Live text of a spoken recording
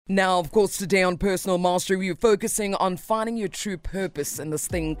Now, of course, today on Personal Mastery, we're focusing on finding your true purpose in this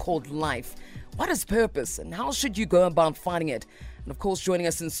thing called life. What is purpose and how should you go about finding it? And of course, joining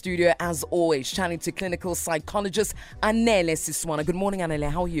us in studio, as always, chatting to Clinical Psychologist Anele Siswana. Good morning, Anele.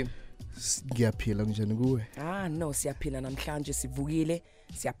 How are you? Ngiyaphila njani kuwe? No, siyaphila namhlanje sivukile,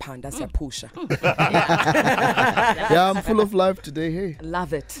 siyaphanda, siyapusha. Yeah, I'm full of life today, hey.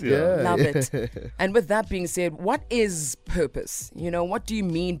 Love it. Yeah. Love it. And with that being said, what is purpose? You know, what do you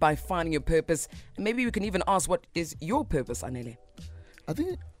mean by finding your purpose? And maybe we can even ask, what is your purpose, Anele? I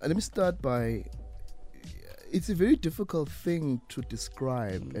think, let me start by, it's a very difficult thing to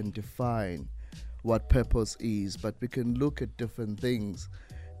describe and define what purpose is, but we can look at different things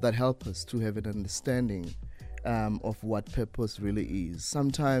that help us to have an understanding of what purpose really is.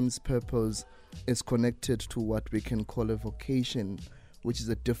 Sometimes purpose is connected to what we can call a vocation, which is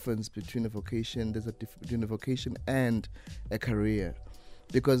a difference between a vocation. There's a difference between a vocation and a career.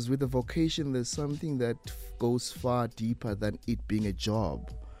 Because with a vocation, there's something that goes far deeper than it being a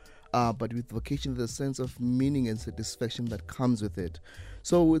job. But with vocation, there's a sense of meaning and satisfaction that comes with it.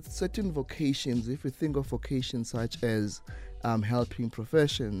 So with certain vocations, if we think of vocations such as helping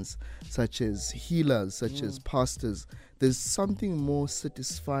professions, such as healers, such as pastors, there's something more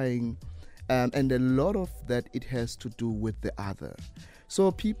satisfying, and a lot of that it has to do with the other.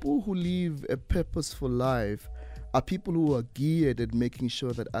 So people who live a purposeful life are people who are geared at making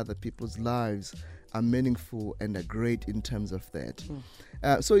sure that other people's lives are meaningful and are great in terms of that.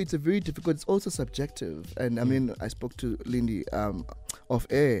 So it's a very difficult, it's also subjective. And I mean, I spoke to Lindy off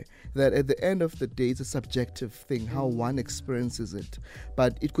air that at the end of the day, it's a subjective thing, how one experiences it.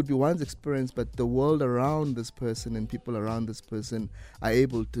 But it could be one's experience, but the world around this person and people around this person are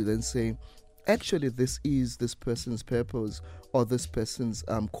able to then say, actually, this is this person's purpose or this person's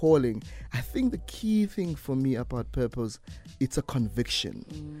calling. I think the key thing for me about purpose, it's a conviction.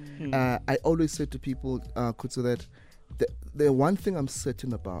 I always say to people, Kutsu, that the one thing I'm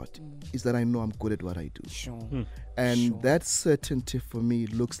certain about is that I know I'm good at what I do. And that certainty for me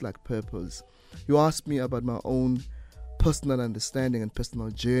looks like purpose. You asked me about my own personal understanding and personal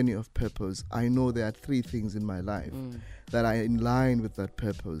journey of purpose. I know there are three things in my life that are in line with that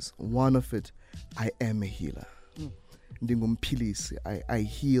purpose. One of it, I am a healer. I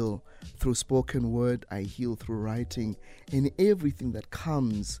heal through spoken word, I heal through writing, and everything that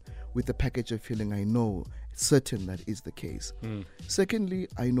comes with the package of healing, I know certain that is the case. Secondly,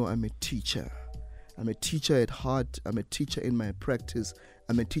 I know I'm a teacher. I'm a teacher at heart, I'm a teacher in my practice,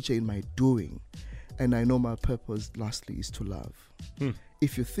 I'm a teacher in my doing. And I know my purpose, lastly, is to love.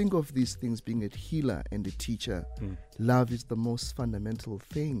 If you think of these things being a healer and a teacher, love is the most fundamental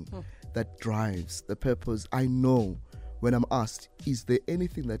thing that drives the purpose. I know when I'm asked, is there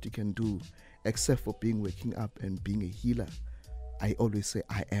anything that you can do except for waking up and being a healer? I always say,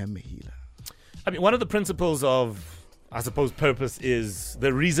 I am a healer. I mean, one of the principles of, I suppose, purpose is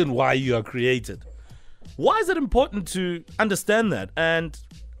the reason why you are created. Why is it important to understand that? And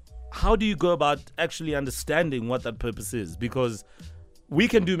how do you go about actually understanding what that purpose is? Because we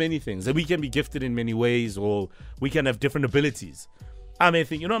can do many things and we can be gifted in many ways, or we can have different abilities. I may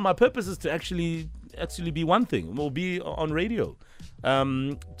think, my purpose is to actually be one thing, or be on radio,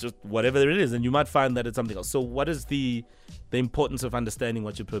 just whatever it is, and you might find that it's something else. So what is the importance of understanding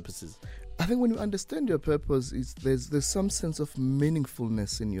what your purpose is? I think when you understand your purpose, there's some sense of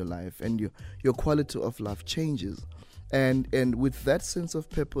meaningfulness in your life, and your quality of life changes. And with that sense of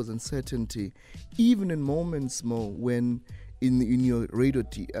purpose and certainty, even in moments more when in your radio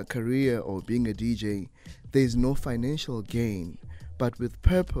career or being a DJ, there's no financial gain, but with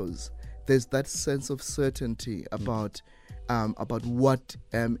purpose, there's that sense of certainty about what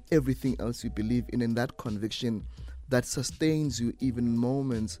everything else you believe in, and that conviction that sustains you even in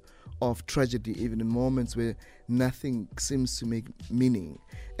moments of tragedy, even in moments where nothing seems to make meaning.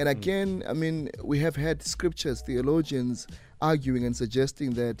 And again, I mean, we have had scriptures, theologians arguing and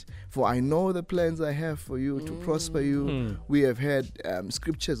suggesting that, for I know the plans I have for you to prosper you. We have had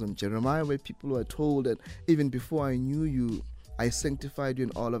scriptures on Jeremiah where people were told that even before I knew you, I sanctified you,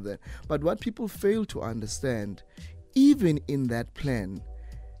 and all of that. But what people fail to understand, even in that plan,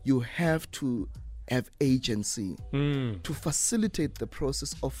 you have to have agency to facilitate the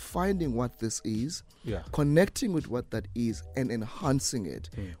process of finding what this is, connecting with what that is, and enhancing it.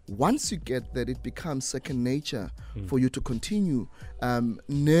 Once you get that, it becomes second nature for you to continue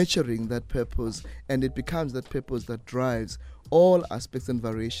nurturing that purpose, and it becomes that purpose that drives all aspects and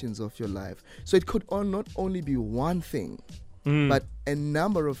variations of your life. So it could not only be one thing, but a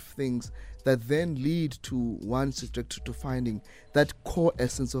number of things that then lead to one's trajectory to finding that core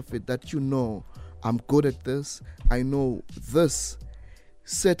essence of it, that I'm good at this. I know this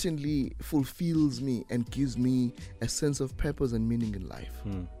certainly fulfills me and gives me a sense of purpose and meaning in life.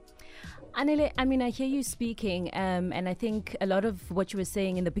 Anele, I mean, I hear you speaking, and I think a lot of what you were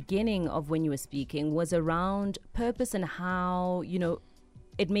saying in the beginning of when you were speaking was around purpose and how,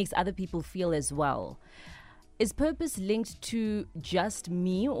 it makes other people feel as well. Is purpose linked to just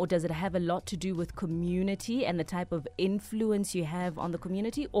me, or does it have a lot to do with community and the type of influence you have on the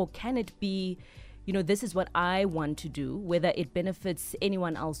community? Or can it be, this is what I want to do, whether it benefits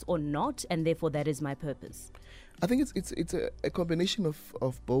anyone else or not, and therefore that is my purpose? I think it's a combination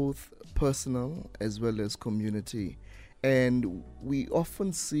of both personal as well as community. And we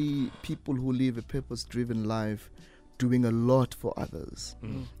often see people who live a purpose-driven life doing a lot for others.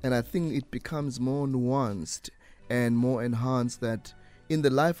 And I think it becomes more nuanced and more enhanced that in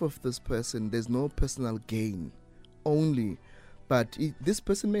the life of this person, there's no personal gain only. But this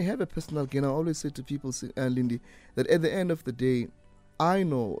person may have a personal gain. I always say to people, Lindy, that at the end of the day, I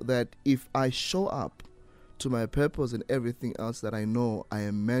know that if I show up to my purpose and everything else that I know I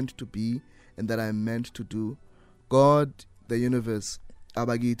am meant to be and that I am meant to do, God, the universe,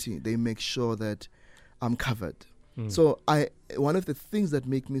 Abagiti, they make sure that I'm covered. So one of the things that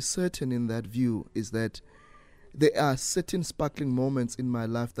make me certain in that view is that there are certain sparkling moments in my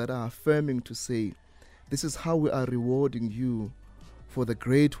life that are affirming to say, this is how we are rewarding you for the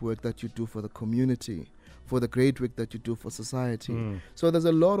great work that you do for the community, for the great work that you do for society. So there's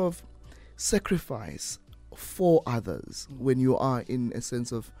a lot of sacrifice for others when you are in a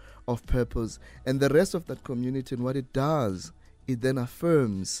sense of purpose. And the rest of that community, and what it does, it then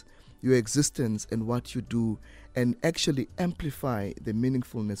affirms your existence and what you do and actually amplify the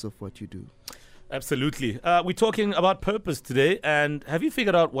meaningfulness of what you do. Absolutely. We're talking about purpose today, and have you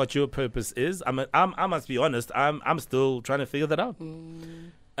figured out what your purpose is? I must be honest, I'm still trying to figure that out.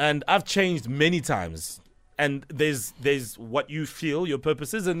 And I've changed many times. And there's what you feel your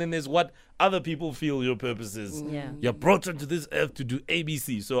purpose is, and then there's what other people feel your purpose is. Yeah. You're brought into this earth to do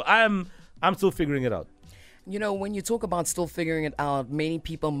ABC. So I'm still figuring it out. When you talk about still figuring it out, many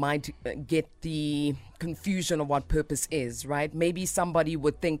people might get the confusion of what purpose is, right? Maybe somebody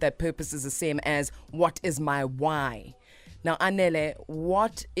would think that purpose is the same as what is my why. Now, Anele,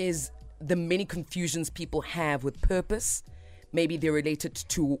 what is the many confusions people have with purpose? Maybe they're related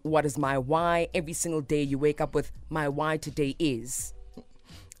to what is my why. Every single day you wake up with my why today is.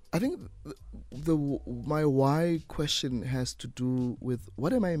 I think my why question has to do with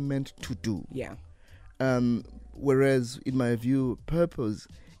what am I meant to do? Yeah. Whereas in my view, purpose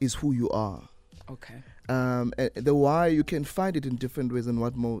is who you are. Okay. And the why, you can find it in different ways, and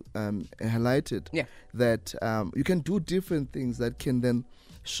what Mo highlighted, that you can do different things that can then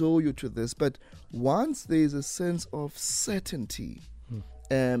show you to this. But once there is a sense of certainty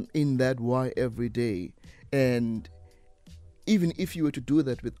in that why every day, and even if you were to do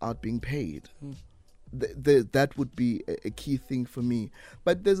that without being paid, that would be a key thing for me.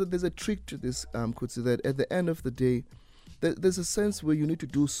 But there's a trick to this, Kutsi, that at the end of the day, there's a sense where you need to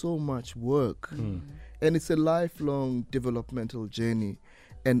do so much work, and it's a lifelong developmental journey,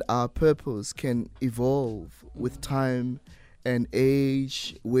 and our purpose can evolve with time and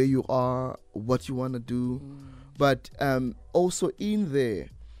age, where you are, what you want to do. But also in there,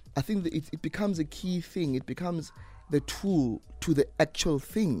 I think that it becomes a key thing. It becomes the tool to the actual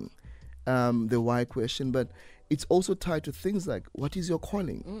thing, the why question. But it's also tied to things like, what is your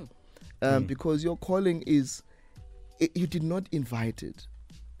calling? Because your calling is, you did not invite it.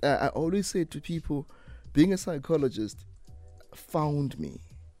 I always say to people, being a psychologist found me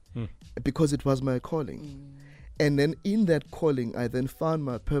because it was my calling. And then in that calling, I then found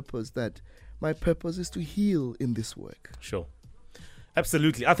my purpose, that my purpose is to heal in this work. Sure.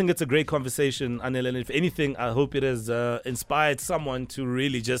 Absolutely. I think it's a great conversation, Anele. And if anything, I hope it has inspired someone to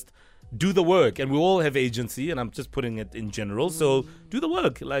really just do the work. And we all have agency, and I'm just putting it in general. So do the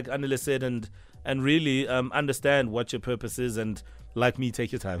work, like Anele said, and really understand what your purpose is, and like me,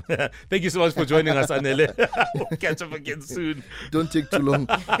 take your time. Thank you so much for joining us, Anele. We'll catch up again soon. Don't take too long.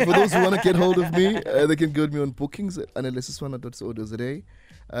 For those who want to get hold of me, they can go to me on bookings at anelesiswana.co.za,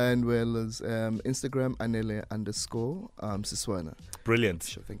 and well as Instagram, Anele_Siswana. Brilliant.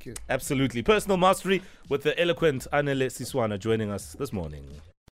 Sure, thank you. Absolutely. Personal mastery with the eloquent Anele Siswana joining us this morning.